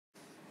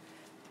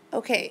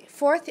Okay,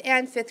 4th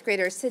and 5th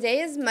graders. Today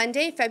is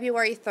Monday,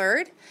 February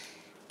 3rd,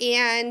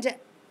 and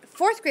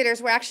 4th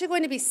graders, we're actually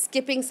going to be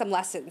skipping some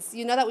lessons.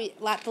 You know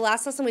that the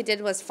last lesson we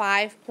did was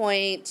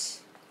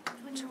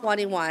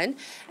 5.21,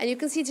 and you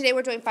can see today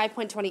we're doing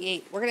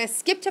 5.28. We're going to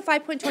skip to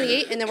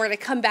 5.28, and then we're going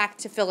to come back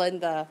to fill in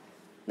the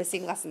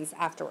missing lessons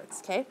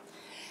afterwards, okay?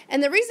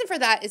 And the reason for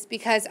that is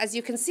because, as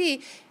you can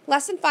see,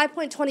 lesson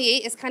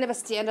 5.28 is kind of a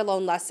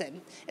standalone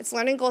lesson. Its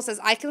learning goal says,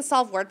 I can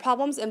solve word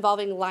problems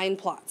involving line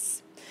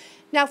plots.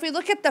 Now, if we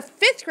look at the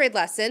 5th grade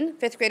lesson,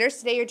 5th graders,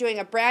 today you're doing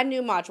a brand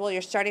new module.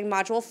 You're starting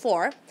Module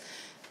 4.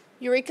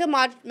 Eureka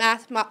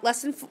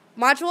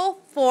Module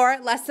 4,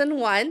 Lesson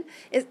 1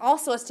 is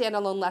also a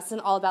standalone lesson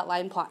all about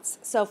line plots.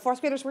 So 4th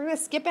graders, we're going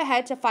to skip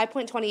ahead to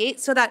 5.28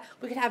 so that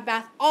we can have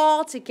math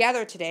all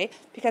together today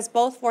because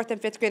both 4th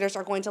and 5th graders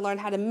are going to learn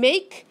how to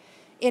make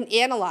and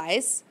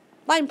analyze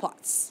line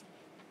plots.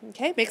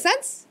 Okay, make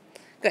sense?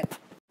 Good.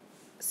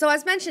 So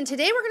as mentioned,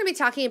 today we're going to be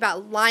talking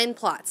about line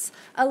plots.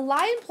 A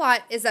line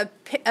plot is a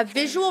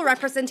visual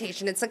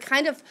representation. It's a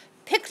kind of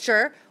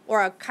picture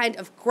or a kind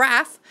of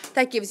graph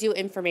that gives you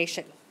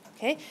information.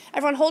 Okay,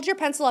 everyone hold your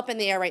pencil up in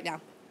the air right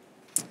now.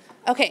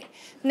 Okay,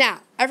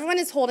 now everyone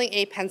is holding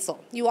a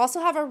pencil. You also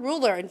have a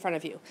ruler in front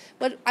of you.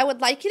 What I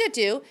would like you to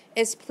do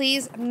is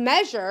please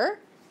measure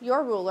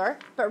your ruler,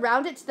 but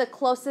round it to the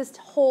closest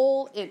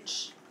whole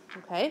inch.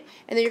 Okay,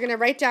 and then you're going to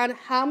write down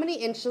how many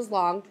inches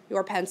long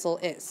your pencil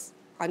is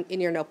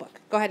in your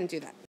notebook. Go ahead and do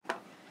that.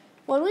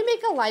 When we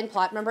make a line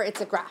plot, remember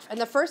it's a graph, and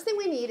the first thing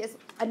we need is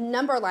a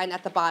number line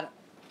at the bottom.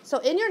 So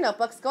in your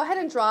notebooks, go ahead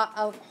and draw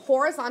a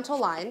horizontal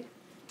line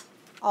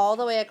all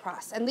the way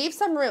across, and leave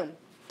some room.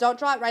 Don't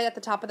draw it right at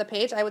the top of the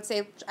page. I would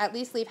say at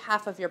least leave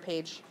half of your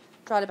page.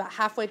 Draw it about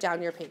halfway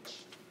down your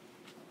page.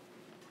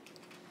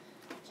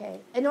 Okay,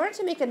 in order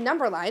to make a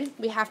number line,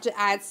 we have to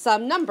add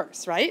some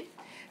numbers, right?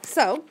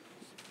 So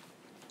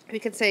we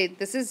could say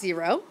this is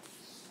 0.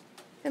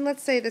 And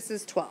let's say this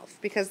is 12,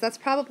 because that's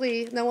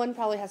probably, no one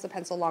probably has a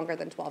pencil longer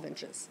than 12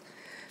 inches.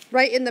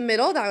 Right in the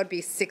middle, that would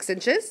be 6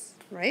 inches,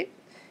 right?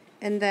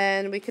 And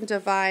then we can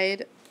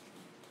divide,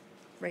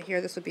 right here,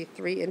 this would be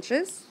 3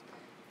 inches,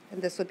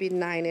 and this would be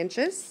 9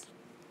 inches.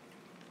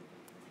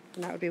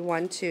 And that would be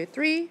 1, 2,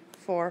 3,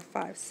 4,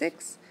 5,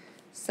 6,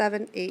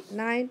 7, 8,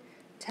 9,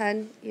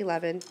 10,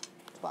 11,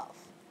 12.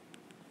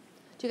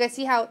 Do you guys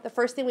see how the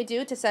first thing we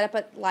do to set up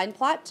a line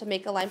plot, to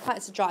make a line plot,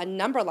 is to draw a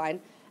number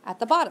line at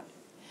the bottom?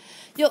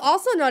 You'll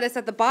also notice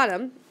at the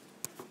bottom,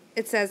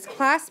 it says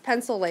class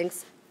pencil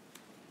lengths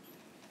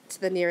to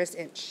the nearest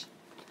inch.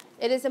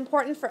 It is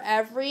important for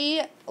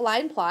every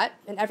line plot,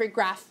 and every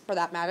graph for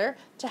that matter,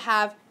 to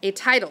have a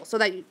title so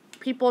that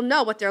people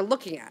know what they're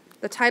looking at.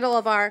 The title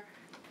of our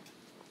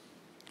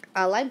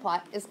line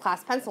plot is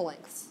class pencil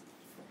lengths.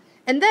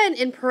 And then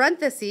in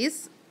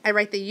parentheses, I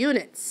write the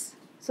units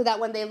so that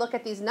when they look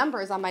at these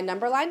numbers on my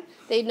number line,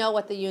 they know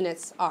what the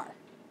units are.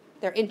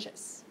 They're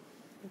inches.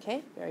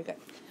 Okay, very good.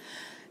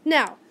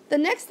 Now, the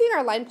next thing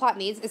our line plot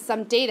needs is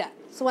some data.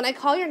 So when I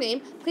call your name,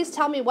 please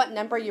tell me what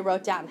number you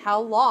wrote down, how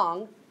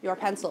long your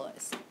pencil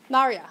is.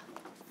 Maria?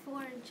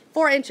 4 inches.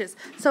 4 inches.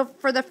 So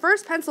for the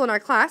first pencil in our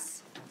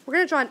class, we're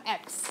going to draw an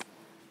X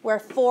where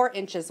 4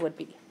 inches would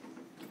be.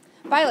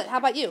 Violet, how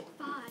about you?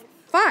 5.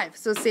 5.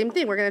 So same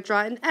thing. We're going to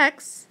draw an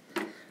X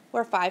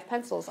where 5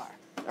 pencils are,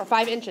 or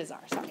 5 inches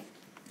are, sorry.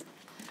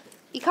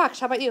 Ikaksh,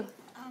 how about you?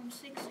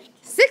 6 inches.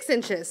 6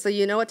 inches. So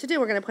you know what to do.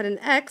 We're going to put an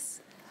X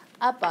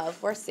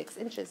above where 6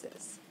 inches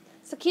is.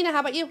 Sakina, how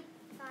about you?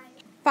 5.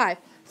 5.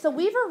 So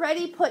we've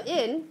already put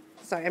in,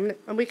 sorry,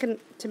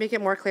 to make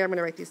it more clear, I'm going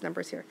to write these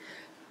numbers here.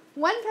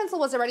 One pencil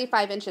was already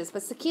 5 inches,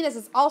 but Sakina's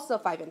is also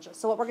 5 inches.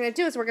 So what we're going to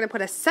do is we're going to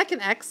put a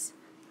second X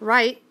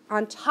right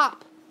on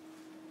top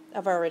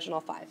of our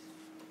original 5.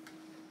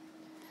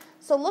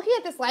 So looking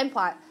at this line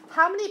plot,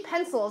 how many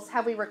pencils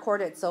have we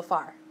recorded so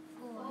far?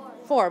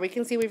 4. We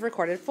can see we've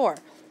recorded 4.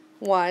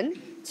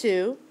 1,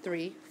 2,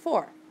 3,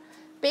 4.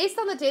 Based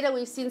on the data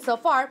we've seen so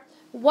far,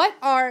 what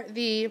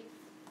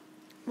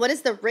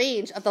is the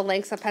range of the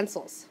lengths of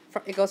pencils?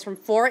 It goes from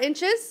 4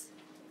 inches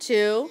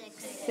to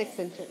 6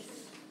 inches.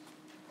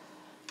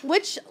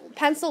 Which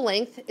pencil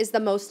length is the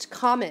most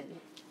common?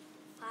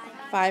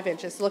 5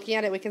 inches. Looking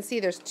at it, we can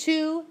see there's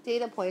 2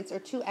 data points or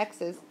 2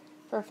 X's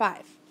for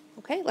 5.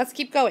 Okay, let's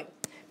keep going.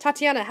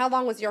 Tatiana, how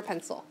long was your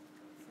pencil?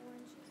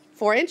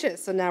 4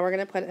 inches. So now we're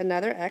going to put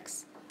another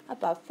X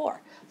above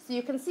 4. So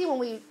you can see when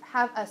we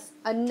have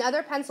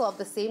another pencil of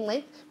the same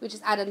length, we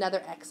just add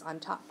another X on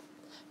top.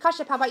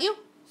 Kashyap, how about you?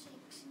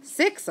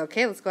 6.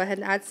 Okay, let's go ahead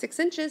and add 6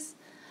 inches.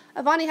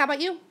 Avani, how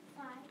about you?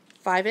 5.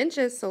 5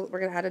 inches. So we're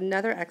going to add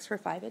another X for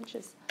 5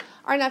 inches.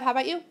 Arnav, how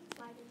about you?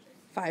 5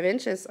 inches. 5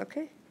 inches.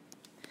 Okay.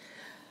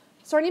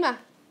 Sornima?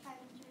 5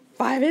 inches.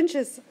 5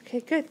 inches.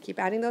 Okay, good. Keep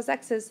adding those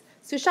X's.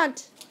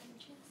 Sushant?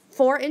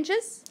 4 inches.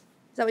 Is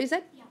that what you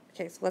said? Yeah.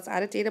 Okay, so let's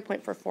add a data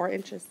point for 4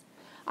 inches.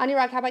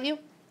 Anirag, how about you?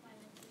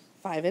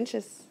 5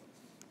 inches.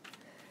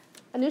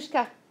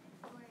 Anushka?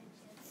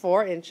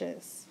 4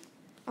 inches.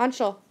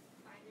 Anshul?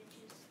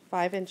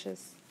 5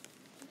 inches.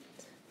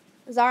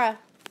 Zara?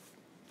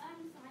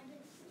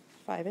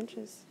 5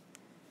 inches.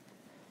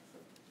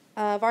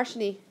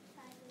 Varshini,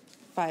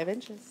 5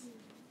 inches.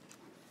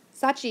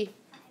 Sachi,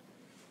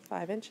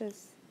 5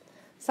 inches.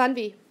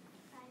 Sanvi,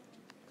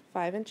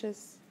 5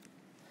 inches.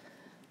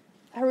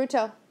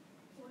 Haruto,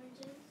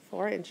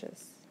 4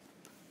 inches.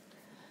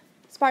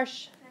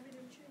 Sparsh,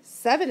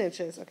 7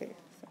 inches. Okay,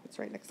 so it's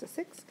right next to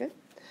 6. Good.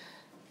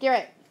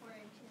 Garrett,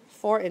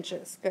 4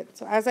 inches. Good.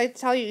 So as I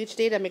tell you each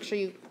data, make sure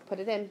you put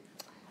it in.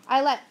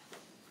 Eyelet,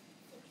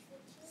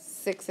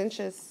 6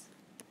 inches.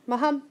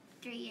 Maham,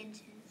 3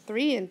 inches.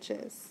 3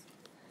 inches.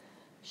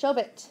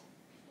 Shobit,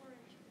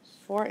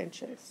 4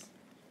 inches.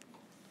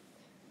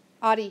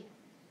 Adi,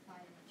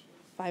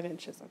 5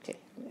 inches. Okay,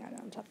 let me add it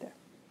on top there.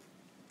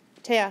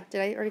 Taya,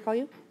 did I already call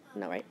you?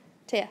 No, right?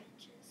 Taya,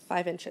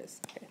 5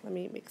 inches. Okay, let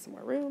me make some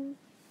more room.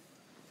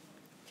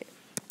 Okay,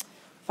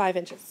 5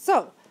 inches.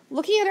 So,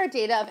 looking at our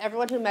data of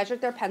everyone who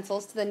measured their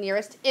pencils to the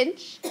nearest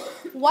inch,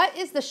 what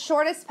is the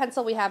shortest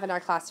pencil we have in our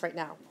class right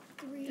now?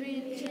 3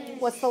 inches.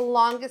 What's the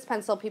longest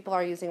pencil people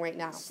are using right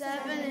now?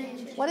 7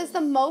 inches. What is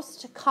the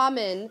most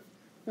common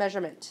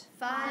measurement?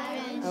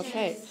 5 inches.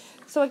 Okay,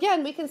 so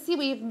again, we can see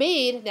we've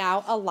made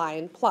now a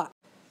line plot.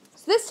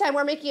 So this time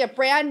we're making a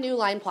brand new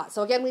line plot.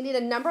 So again, we need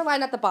a number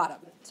line at the bottom.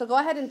 So go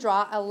ahead and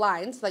draw a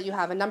line so that you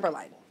have a number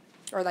line,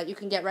 or that you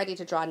can get ready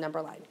to draw a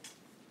number line.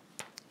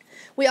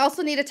 We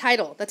also need a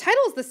title. The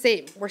title is the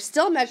same. We're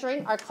still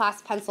measuring our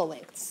class pencil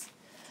lengths.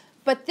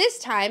 But this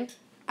time,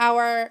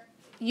 our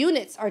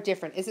units are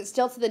different. Is it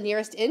still to the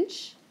nearest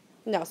inch?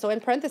 No, so in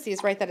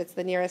parentheses, write that it's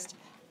the nearest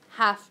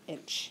 ½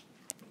 inch.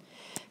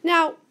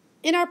 Now,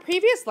 in our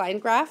previous line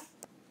graph,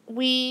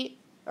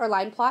 or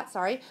line plot,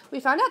 sorry, we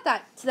found out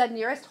that to the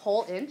nearest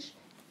whole inch,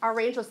 our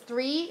range was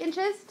 3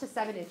 inches to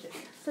 7 inches.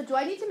 So do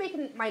I need to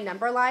make my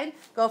number line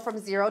go from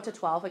 0 to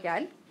 12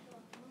 again?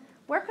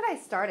 Where could I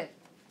start it?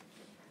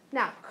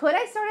 Now, could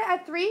I start it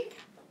at 3?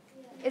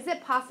 Is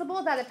it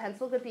possible that a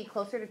pencil could be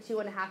closer to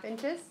 2½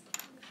 inches?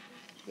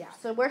 Yeah,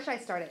 so where should I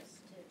start it?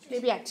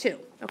 Maybe at 2.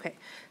 Okay,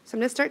 so I'm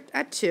going to start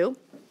at 2.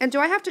 And do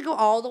I have to go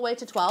all the way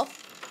to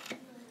 12?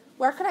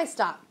 Where could I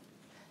stop?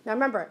 Now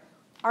remember,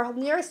 our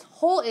nearest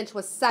whole inch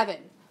was 7,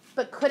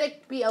 but could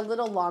it be a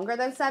little longer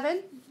than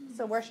 7?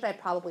 So where should I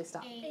probably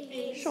stop?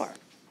 8. Sure.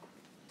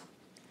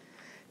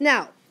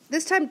 Now,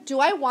 this time, do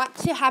I want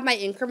to have my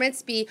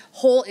increments be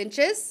whole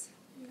inches?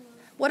 No.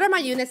 What are my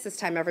units this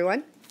time,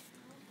 everyone?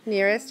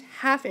 Nearest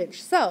 ½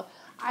 inch. So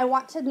I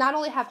want to not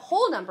only have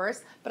whole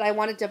numbers, but I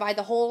want to divide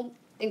the whole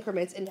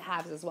increments into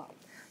halves as well.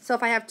 So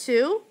if I have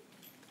 2,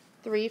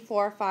 3,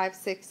 4, 5,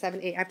 6,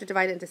 7, 8, I have to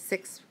divide it into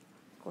 6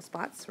 equal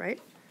spots,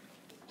 right?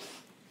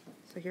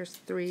 So here's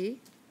 3,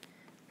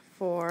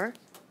 4,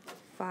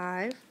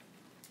 5,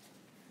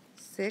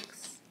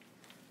 6,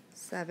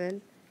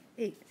 7,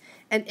 8.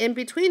 And in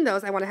between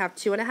those, I want to have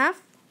 2½,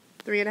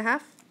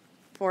 3½,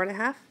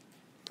 4½,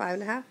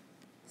 5½,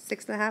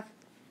 6½,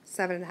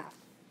 7½.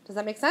 Does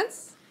that make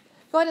sense?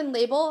 Go ahead and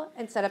label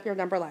and set up your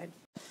number line.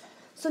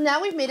 So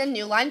now we've made a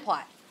new line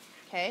plot,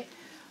 okay?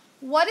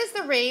 What is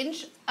the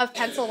range of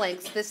pencil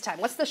lengths this time?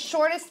 What's the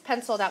shortest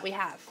pencil that we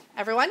have?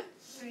 Everyone?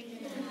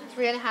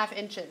 3½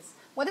 inches.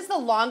 What is the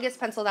longest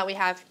pencil that we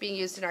have being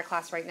used in our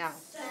class right now?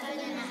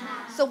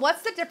 7½. So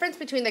what's the difference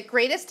between the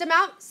greatest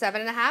amount,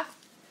 7½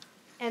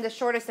 and the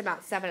shortest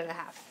amount, 7½?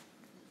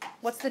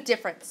 What's the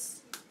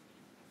difference?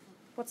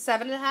 What's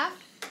 7½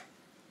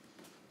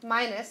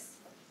 minus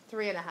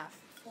 3½?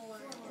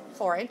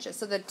 4 inches.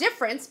 So the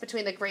difference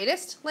between the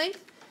greatest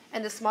length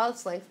and the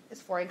smallest length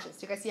is 4 inches.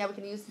 Do you guys see how we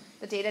can use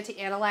the data to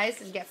analyze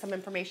and get some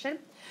information?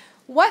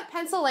 What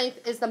pencil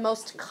length is the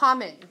most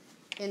common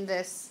in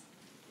this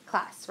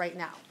class right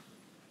now?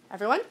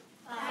 Everyone?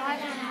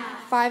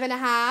 5½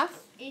 5½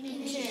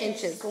 inches.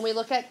 inches. When we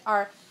look at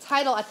our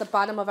title at the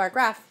bottom of our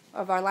graph,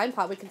 of our line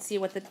plot, we can see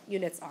what the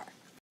units are.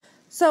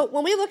 So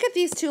when we look at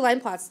these two line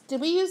plots,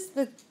 did we use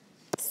the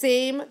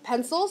same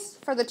pencils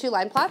for the two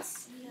line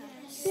plots?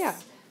 Yes. Yeah.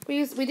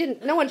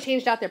 No one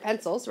changed out their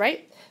pencils,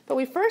 right? But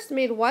we first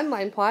made one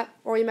line plot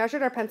where we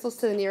measured our pencils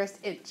to the nearest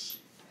inch.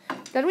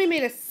 Then we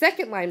made a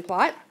second line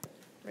plot,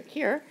 right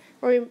here,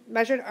 where we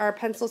measured our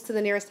pencils to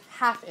the nearest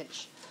 ½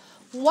 inch.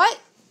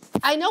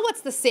 I know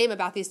what's the same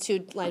about these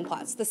two line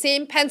plots. The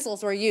same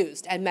pencils were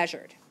used and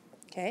measured,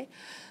 okay?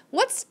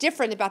 What's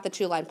different about the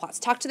two line plots?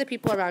 Talk to the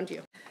people around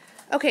you.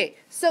 Okay,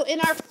 so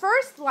in our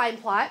first line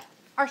plot,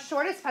 our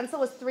shortest pencil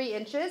was 3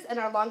 inches and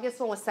our longest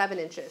one was 7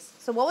 inches.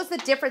 So what was the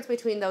difference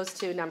between those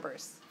two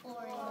numbers? 4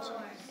 inches.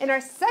 In our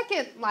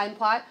second line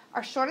plot,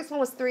 our shortest one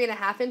was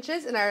 3½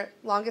 inches and our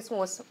longest one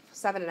was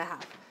 7½.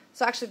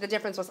 So actually the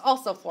difference was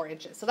also 4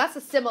 inches. So that's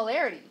a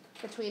similarity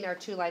between our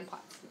two line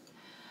plots.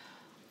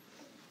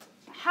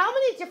 How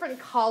many different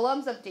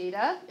columns of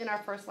data in our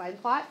first line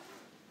plot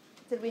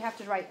did we have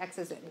to write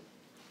X's in?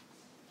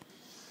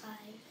 5.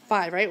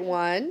 5, right?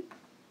 1,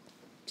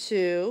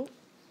 2,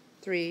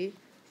 3,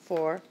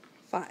 4,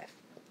 5.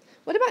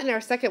 What about in our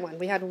second one?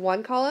 We had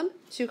 1 column,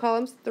 2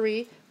 columns,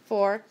 3,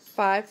 4,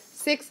 5,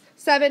 6,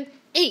 7,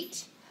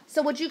 8.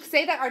 So would you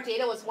say that our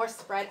data was more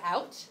spread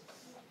out?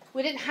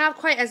 We didn't have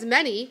quite as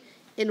many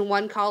in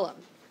one column.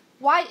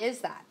 Why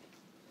is that?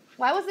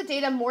 Why was the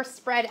data more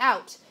spread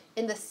out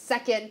in the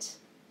second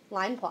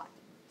line plot?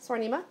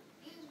 Swarnima?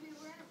 Because we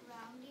weren't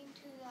rounding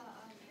to the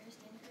nearest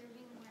inch, we were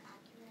being more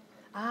accurate.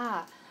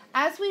 Ah,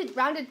 as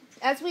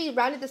we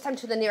rounded this time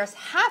to the nearest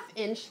half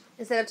inch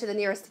instead of to the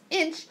nearest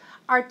inch,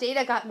 our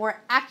data got more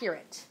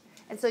accurate.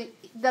 And so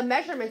the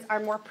measurements are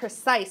more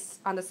precise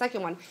on the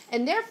second one.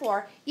 And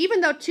therefore,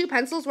 even though two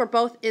pencils were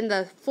both in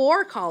the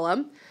 4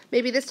 column,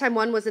 maybe this time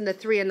one was in the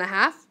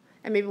 3.5,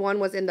 and maybe one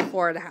was in the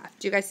 4.5.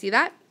 Do you guys see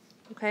that?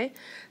 Okay.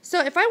 So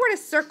if I were to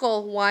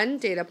circle one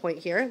data point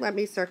here, let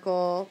me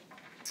circle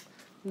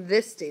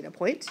this data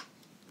point.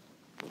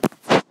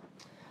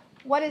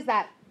 What is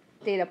that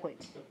data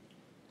point?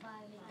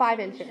 5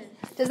 inches.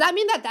 Does that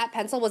mean that that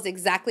pencil was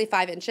exactly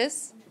 5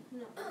 inches?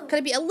 No. Could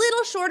it be a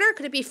little shorter?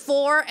 Could it be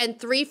 4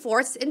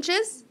 3/4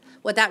 inches?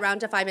 Would that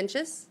round to 5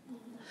 inches?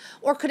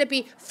 Or could it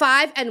be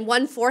 5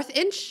 1/4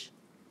 inch?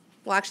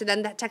 Well, actually,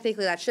 then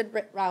technically that should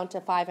round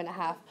to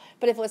 5.5.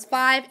 But if it was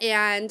 5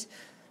 and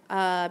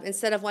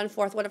instead of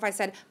 1/4, what if I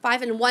said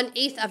 5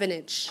 1/8 of an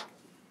inch?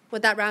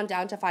 Would that round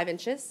down to 5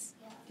 inches?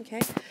 Yeah.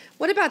 Okay.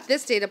 What about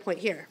this data point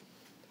here?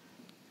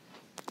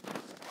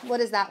 What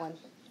is that one?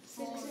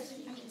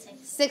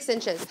 6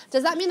 inches.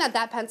 Does that mean that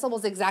that pencil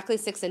was exactly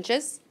 6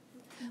 inches?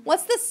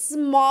 What's the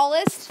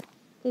smallest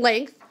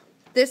length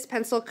this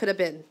pencil could have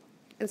been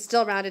and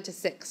still rounded to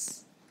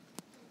 6?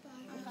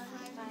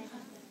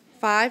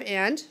 5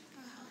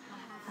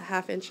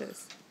 1/2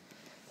 inches.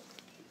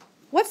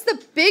 What's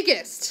the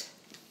biggest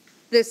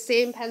this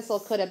same pencil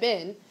could have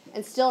been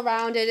and still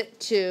rounded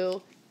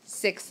to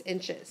 6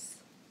 inches?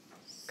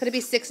 Could it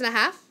be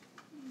 6.5?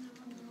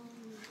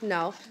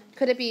 No.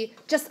 Could it be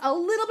just a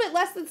little bit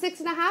less than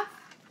 6.5?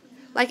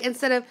 Like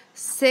instead of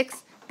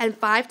 6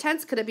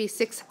 5/10, could it be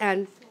 6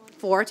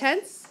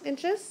 4/10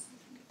 inches?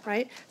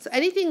 Right? So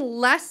anything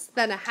less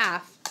than a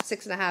half,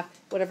 6.5,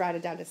 would have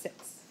rounded down to 6.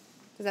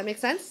 Does that make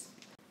sense?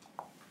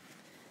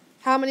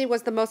 How many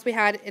was the most we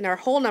had in our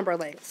whole number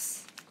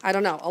lengths? I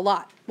don't know, a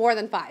lot. More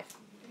than 5,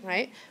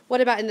 right?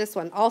 What about in this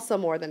one? Also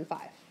more than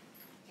 5.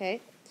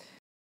 Okay?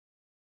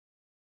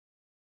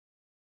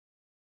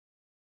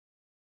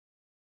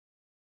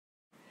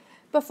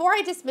 Before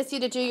I dismiss you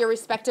to do your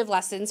respective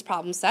lessons,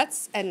 problem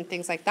sets, and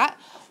things like that,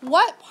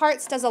 what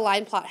parts does a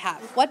line plot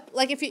have?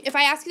 If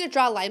I ask you to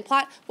draw a line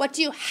plot, what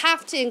do you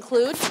have to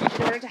include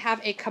in order to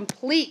have a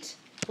complete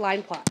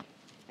line plot?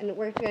 And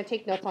we're going to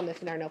take notes on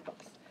this in our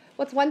notebooks.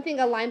 What's one thing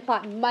a line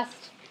plot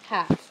must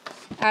have?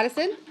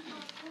 Addison?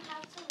 We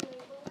have to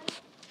label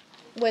it.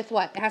 With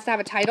what? It has to have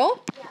a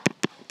title? Yeah.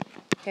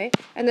 Okay.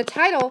 And the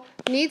title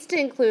needs to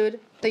include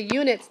the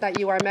units that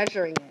you are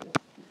measuring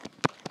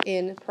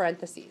in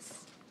parentheses.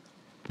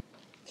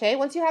 Okay,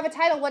 once you have a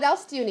title, what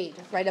else do you need?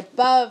 Right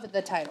above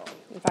the title.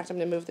 In fact, I'm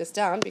going to move this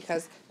down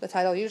because the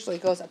title usually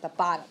goes at the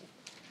bottom.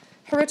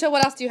 Haruto,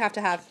 what else do you have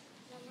to have?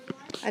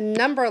 A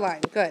number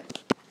line. Good.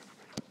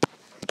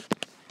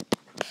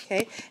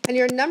 Okay, and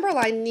your number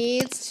line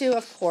needs to,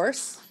 of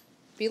course,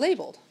 be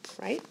labeled,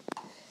 right?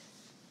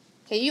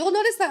 Okay, you'll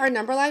notice that our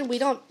number line, we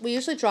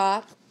usually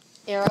draw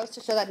arrows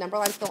to show that number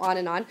lines go on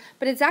and on,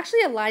 but it's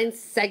actually a line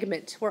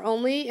segment. We're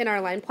only, in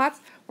our line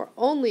plots, we're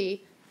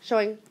only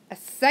showing a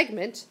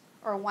segment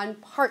or one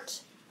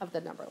part of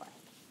the number line.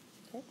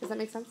 Okay, does that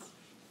make sense?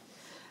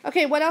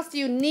 Okay, what else do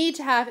you need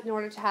to have in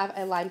order to have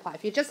a line plot?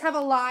 If you just have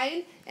a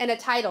line and a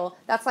title,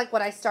 that's like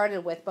what I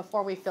started with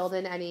before we filled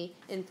in any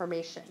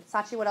information.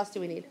 Sachi, what else do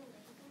we need?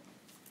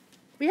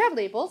 We have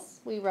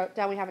labels. We wrote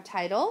down we have a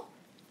title,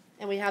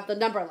 and we have the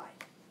number line.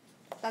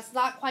 That's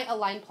not quite a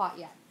line plot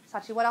yet.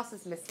 Sachi, what else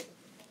is missing?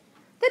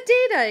 The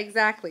data,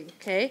 exactly,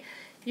 okay?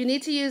 You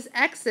need to use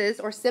X's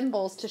or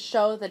symbols to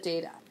show the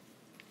data.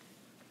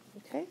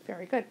 Okay,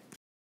 very good.